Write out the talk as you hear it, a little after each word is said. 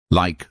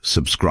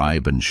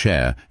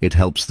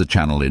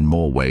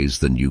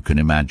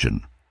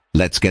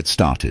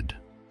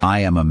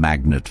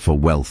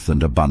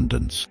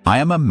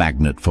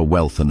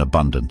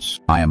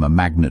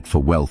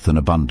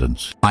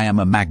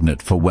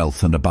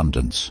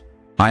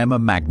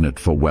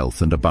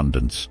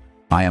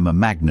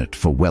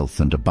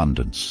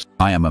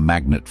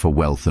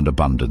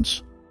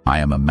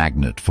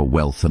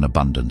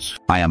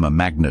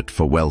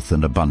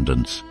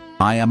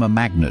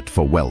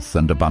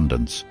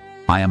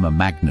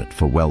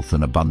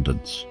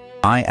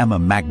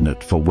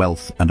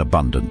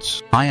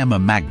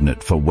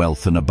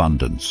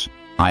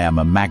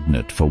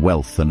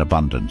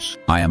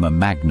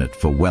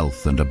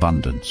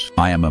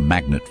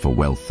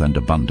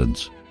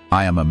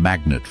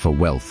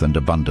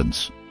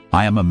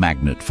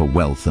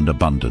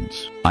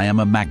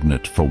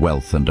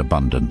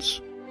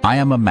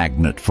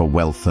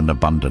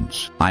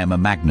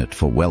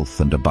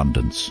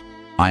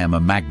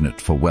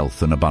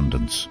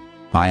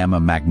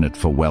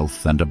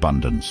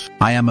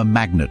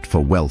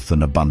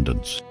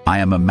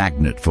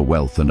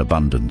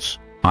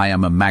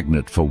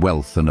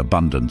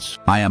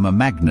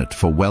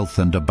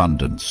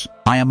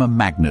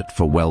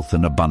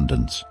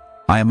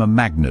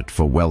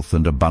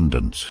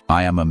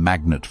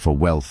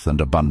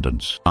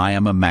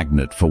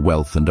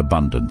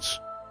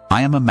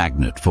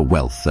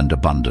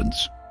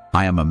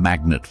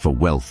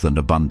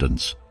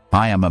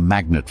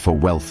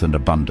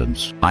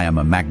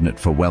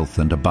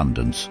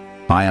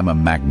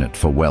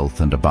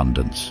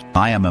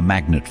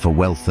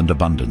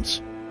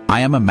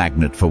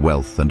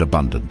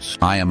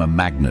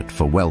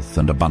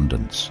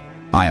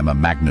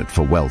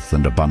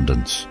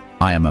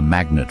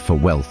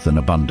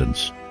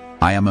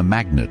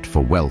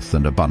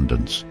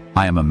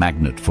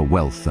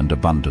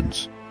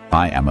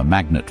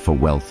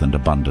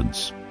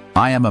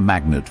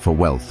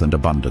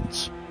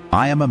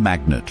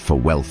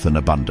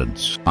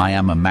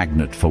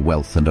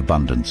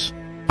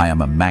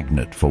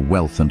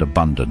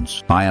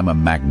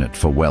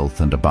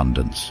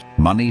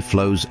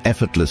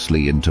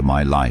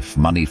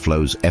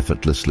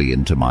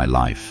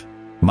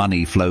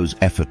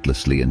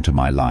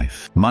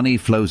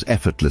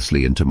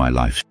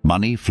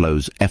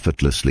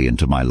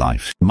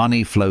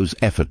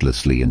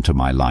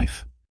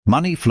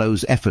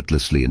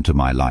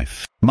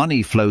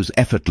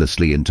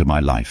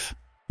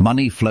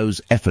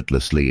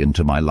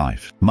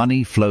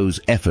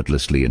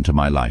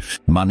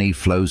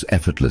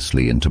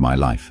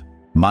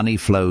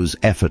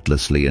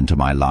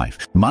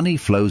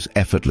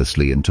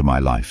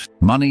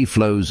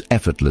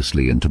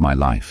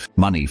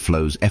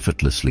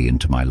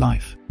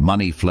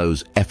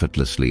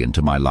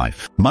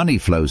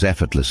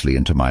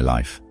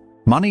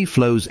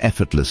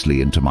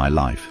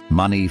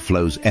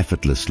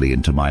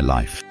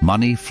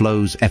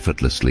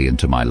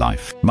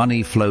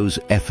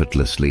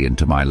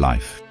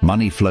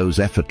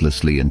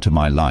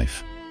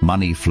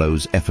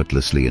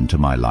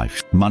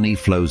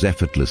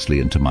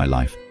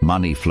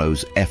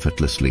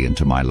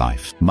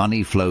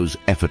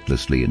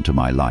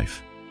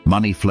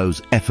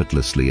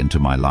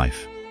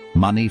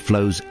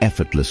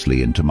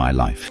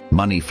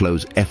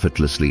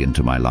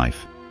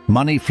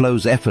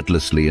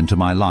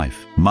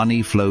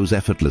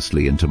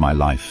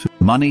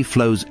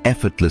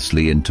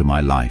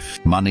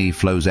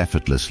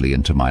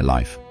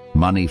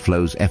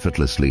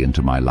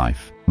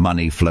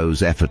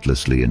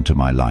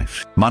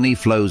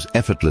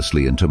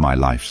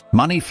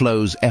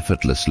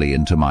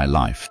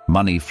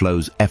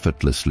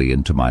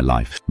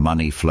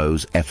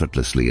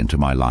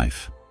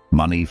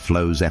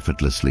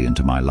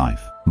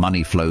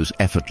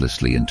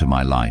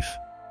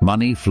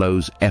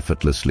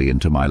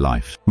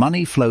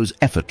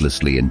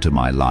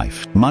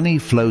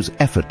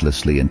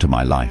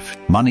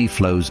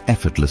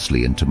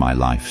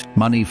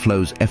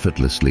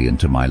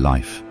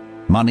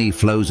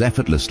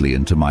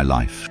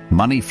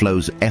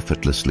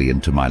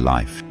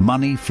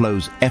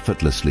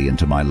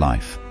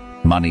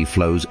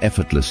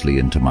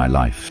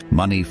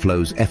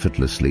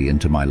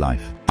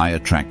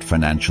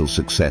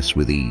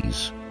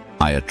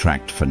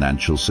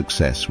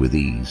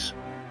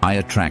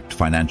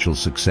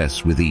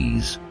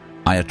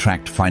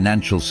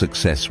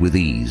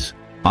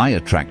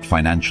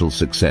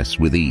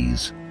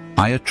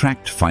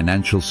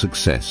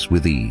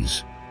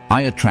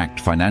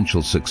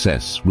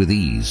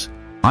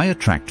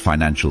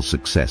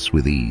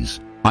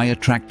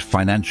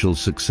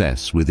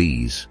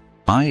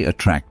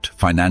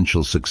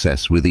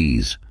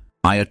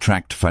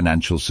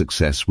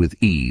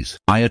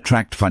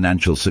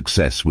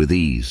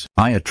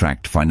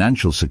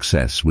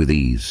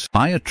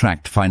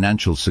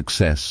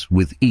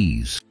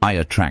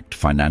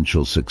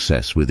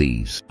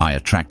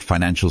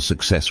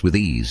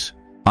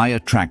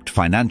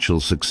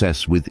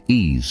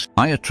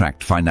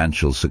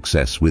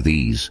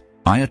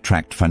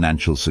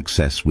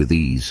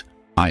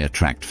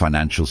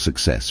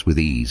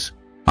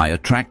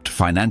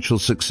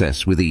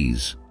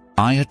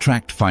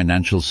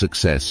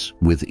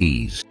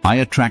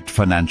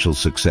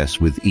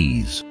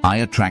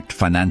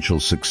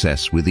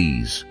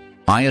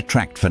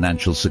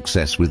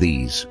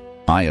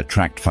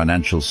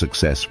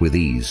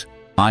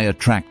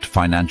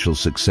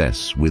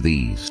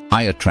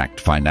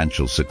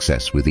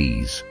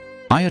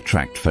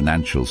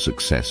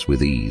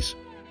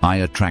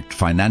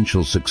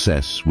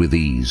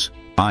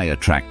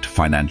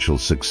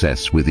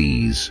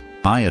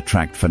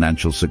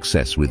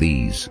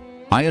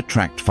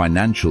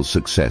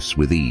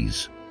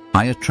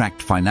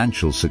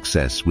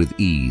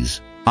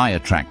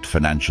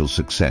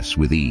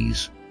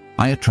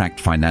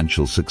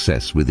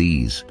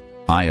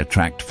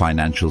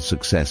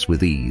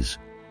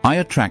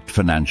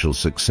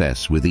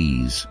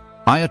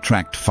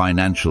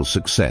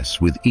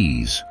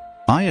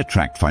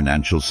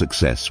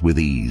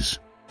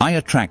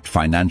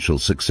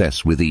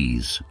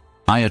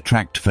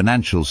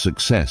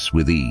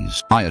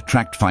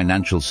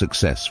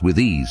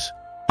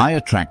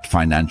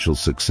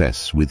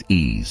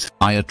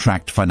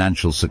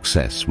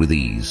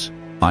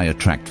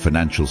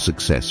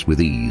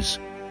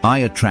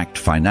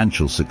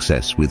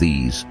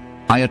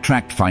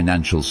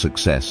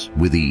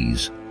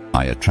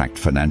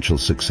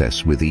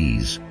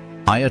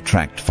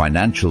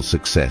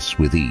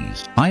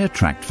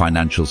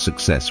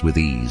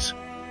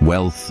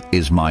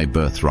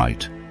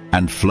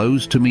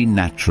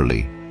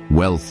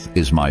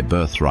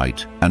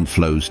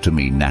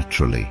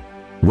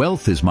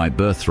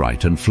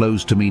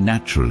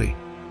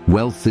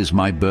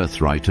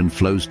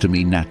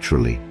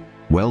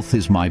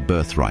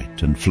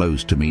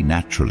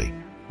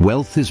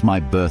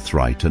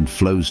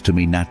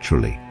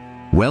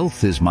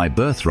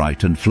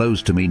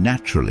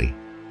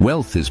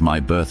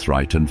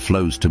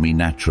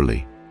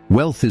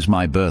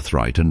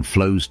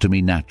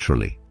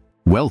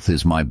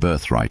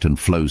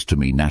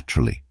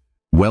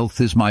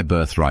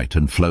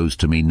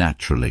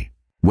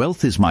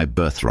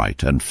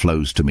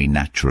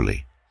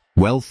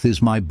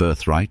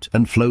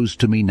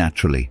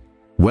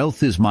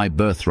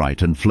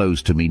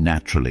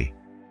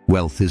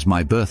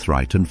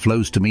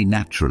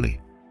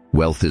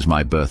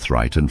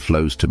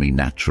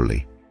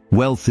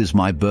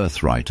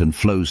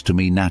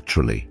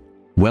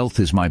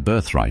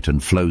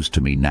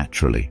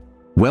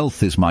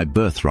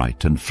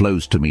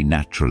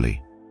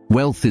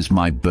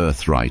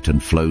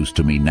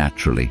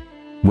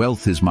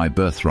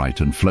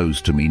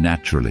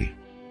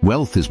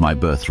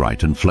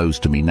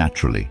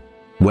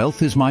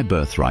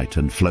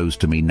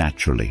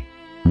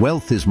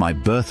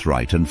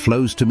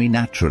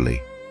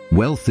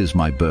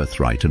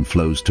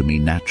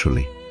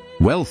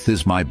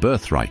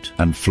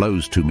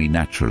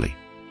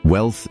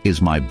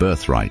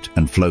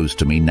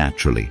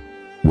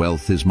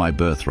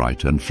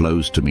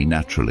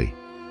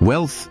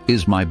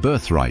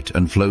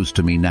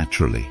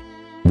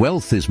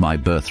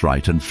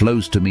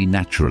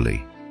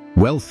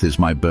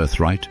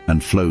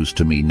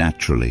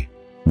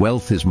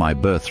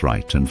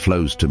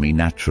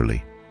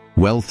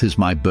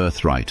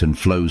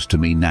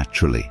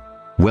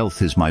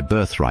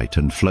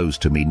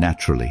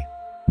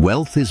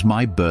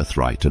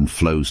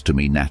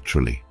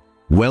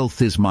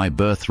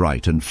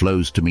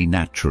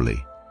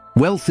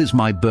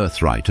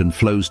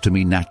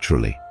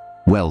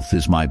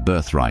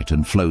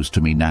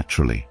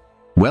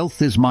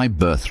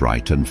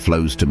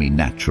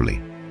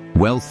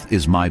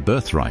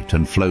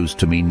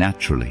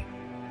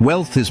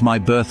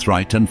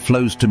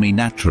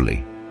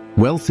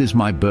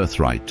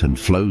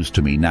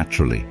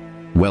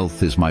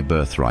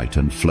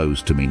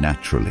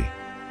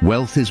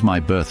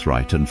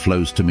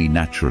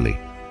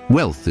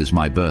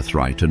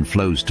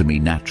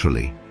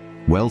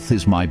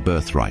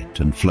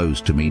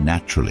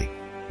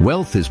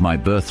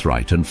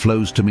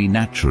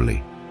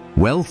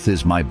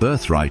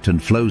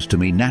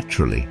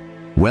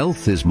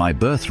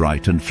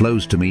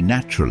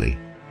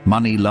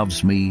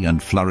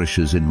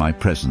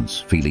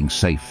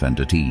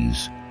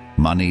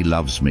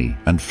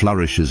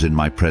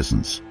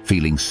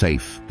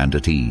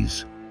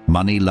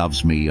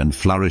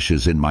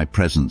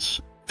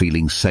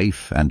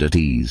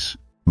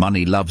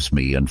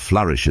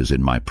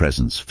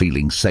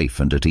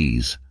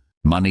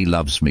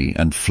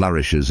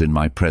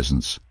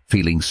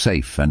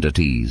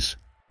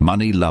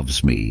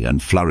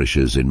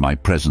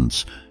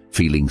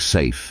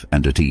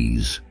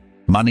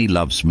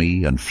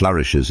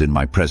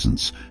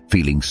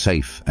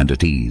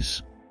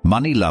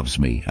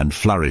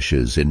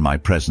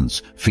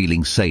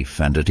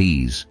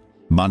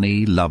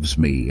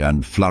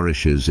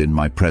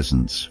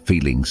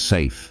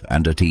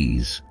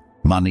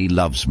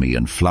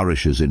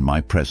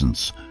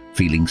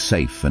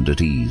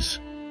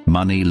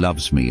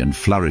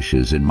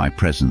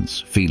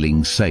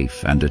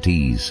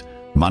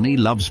Money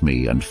loves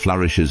me and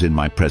flourishes in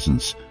my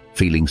presence,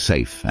 feeling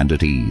safe and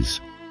at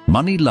ease.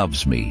 Money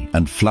loves me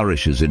and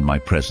flourishes in my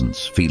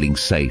presence, feeling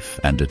safe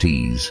and at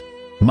ease.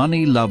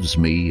 Money loves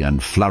me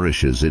and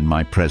flourishes in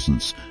my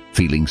presence,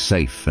 feeling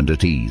safe and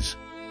at ease.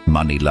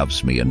 Money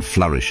loves me and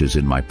flourishes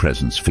in my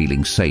presence,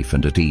 feeling safe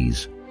and at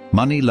ease.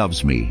 Money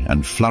loves me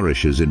and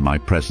flourishes in my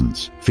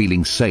presence,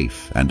 feeling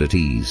safe and at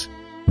ease.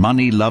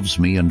 Money loves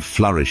me and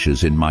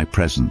flourishes in my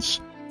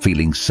presence,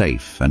 feeling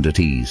safe and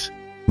at ease.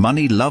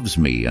 Money loves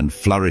me and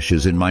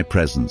flourishes in my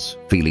presence,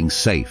 feeling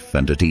safe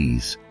and at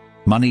ease.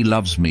 Money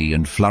loves me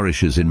and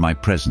flourishes in my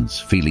presence,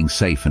 feeling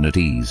safe and at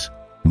ease.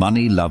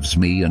 Money loves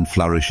me and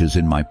flourishes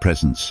in my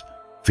presence,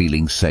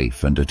 feeling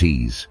safe and at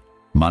ease.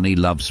 Money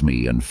loves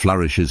me and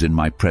flourishes in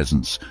my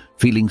presence,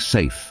 feeling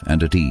safe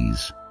and at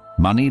ease.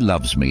 Money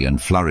loves me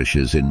and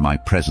flourishes in my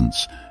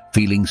presence,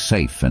 feeling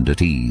safe and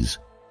at ease.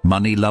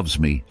 Money loves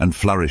me and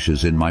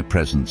flourishes in my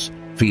presence,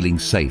 feeling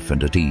safe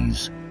and at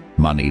ease.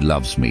 Money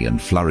loves me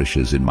and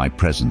flourishes in my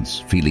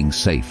presence, feeling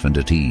safe and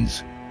at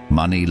ease.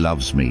 Money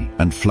loves me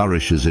and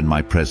flourishes in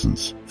my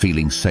presence,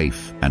 feeling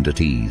safe and at ease. Money loves me and flourishes in my presence, feeling safe and at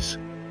ease.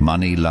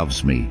 Money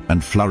loves me and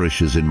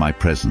flourishes in my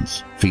presence,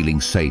 feeling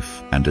safe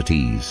and at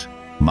ease.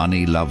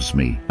 Money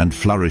loves me and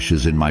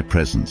flourishes in my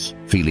presence,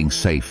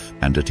 feeling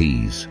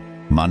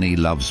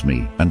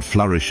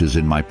safe and at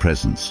ease.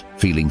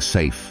 Money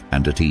loves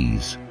me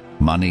and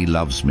flourishes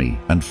in my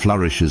presence,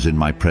 feeling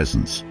safe and at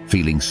ease. Money loves me and flourishes in my presence,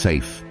 feeling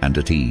safe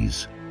and at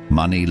ease.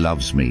 Money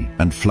loves me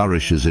and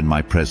flourishes in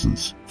my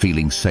presence,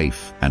 feeling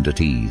safe and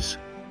at ease.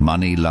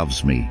 Money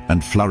loves me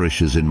and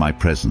flourishes in my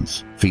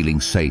presence, feeling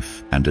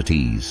safe and at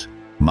ease.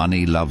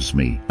 Money loves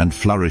me and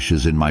flourishes in my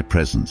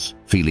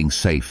presence, feeling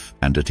safe and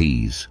at ease. Money loves me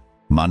and flourishes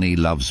in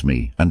my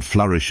presence,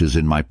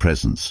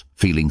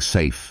 feeling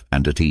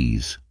safe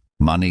and at ease.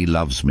 Money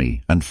loves me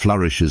and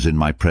flourishes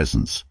in my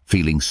presence,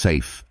 feeling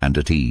safe and at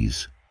ease.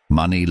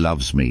 Money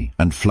loves me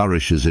and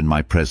flourishes in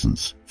my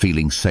presence,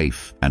 feeling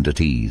safe and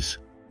at ease.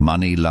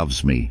 Money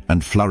loves me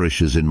and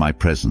flourishes in my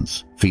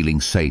presence, feeling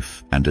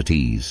safe and at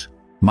ease.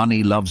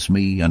 Money loves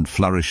me and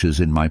flourishes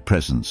in my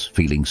presence,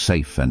 feeling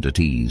safe and at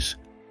ease.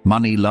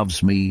 Money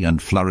loves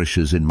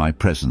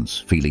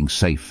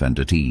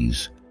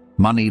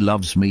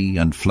me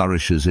and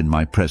flourishes in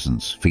my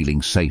presence,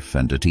 feeling safe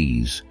and at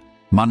ease.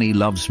 Money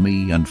loves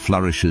me and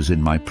flourishes in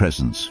my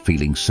presence,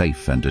 feeling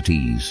safe and at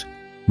ease.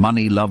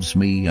 Money loves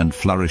me and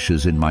flourishes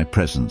in my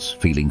presence,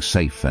 feeling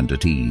safe and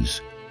at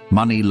ease.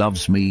 Money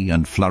loves me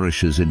and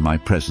flourishes in my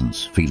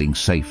presence, feeling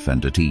safe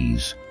and at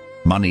ease.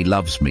 Money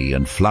loves me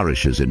and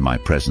flourishes in my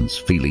presence,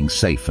 feeling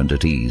safe and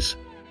at ease.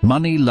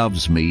 Money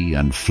loves me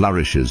and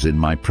flourishes in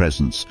my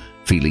presence,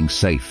 feeling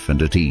safe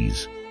and at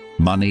ease.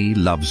 Money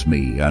loves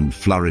me and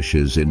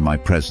flourishes in my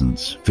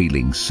presence,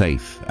 feeling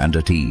safe and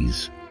at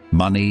ease.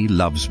 Money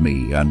loves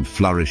me and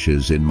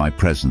flourishes in my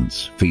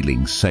presence,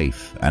 feeling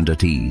safe and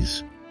at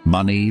ease.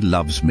 Money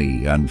loves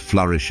me and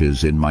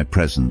flourishes in my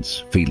presence,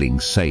 feeling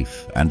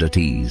safe and at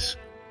ease.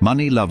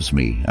 Money loves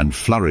me and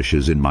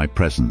flourishes in my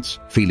presence,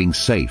 feeling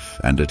safe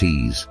and at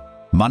ease.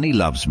 Money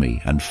loves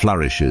me and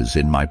flourishes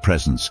in my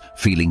presence,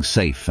 feeling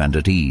safe and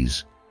at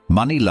ease.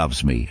 Money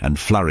loves me and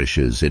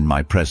flourishes in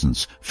my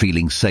presence,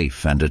 feeling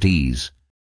safe and at ease.